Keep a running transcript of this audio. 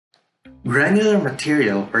Granular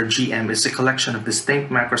material, or GM, is a collection of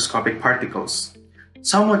distinct macroscopic particles.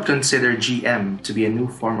 Some would consider GM to be a new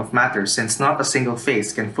form of matter since not a single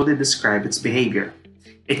phase can fully describe its behavior.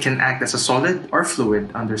 It can act as a solid or fluid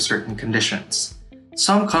under certain conditions.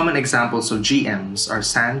 Some common examples of GMs are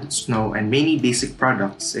sand, snow, and many basic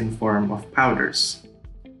products in form of powders.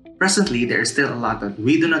 Presently, there is still a lot that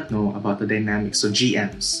we do not know about the dynamics of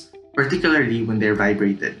GMs, particularly when they're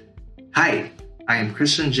vibrated. Hi, I am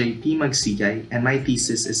CJP Magsigay, and my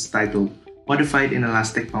thesis is titled Modified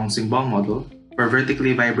Inelastic Bouncing Ball Model for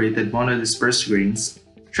Vertically Vibrated Monodisperse Grains,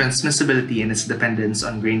 Transmissibility and its Dependence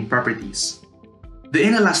on Grain Properties. The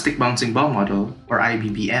inelastic bouncing ball model, or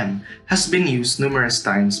IBBM, has been used numerous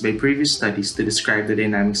times by previous studies to describe the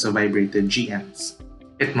dynamics of vibrated GMs.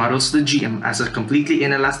 It models the GM as a completely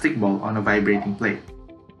inelastic ball on a vibrating plate.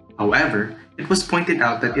 However, it was pointed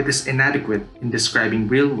out that it is inadequate in describing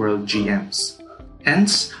real-world GMs.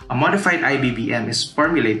 Hence, a modified IBBM is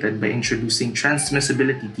formulated by introducing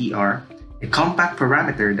transmissibility TR, a compact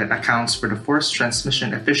parameter that accounts for the force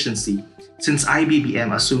transmission efficiency since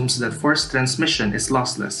IBBM assumes that force transmission is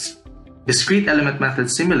lossless. Discrete element method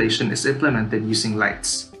simulation is implemented using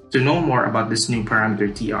lights. To know more about this new parameter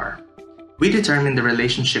TR, we determine the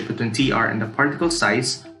relationship between TR and the particle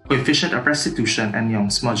size, coefficient of restitution, and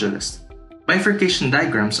Young's modulus. Bifurcation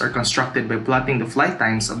diagrams are constructed by plotting the flight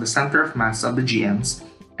times of the center of mass of the GMs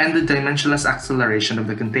and the dimensionless acceleration of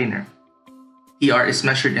the container. TR is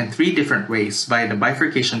measured in three different ways via the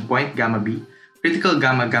bifurcation point gamma b, critical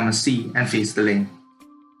gamma gamma c, and phase delay.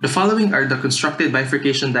 The following are the constructed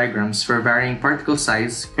bifurcation diagrams for varying particle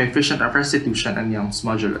size, coefficient of restitution, and Young's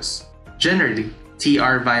modulus. Generally,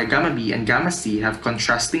 TR via gamma b and gamma c have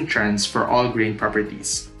contrasting trends for all grain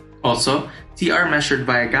properties. Also, TR measured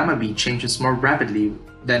via gamma b changes more rapidly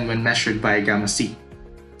than when measured via gamma c.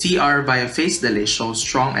 TR via phase delay shows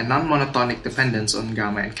strong and non-monotonic dependence on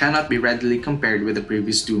gamma and cannot be readily compared with the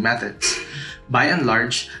previous two methods. By and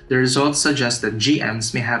large, the results suggest that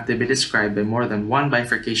GMs may have to be described by more than one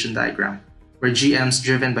bifurcation diagram, where GMs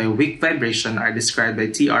driven by weak vibration are described by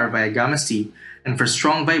TR via gamma c, and for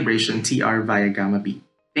strong vibration, TR via gamma b.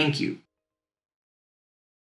 Thank you.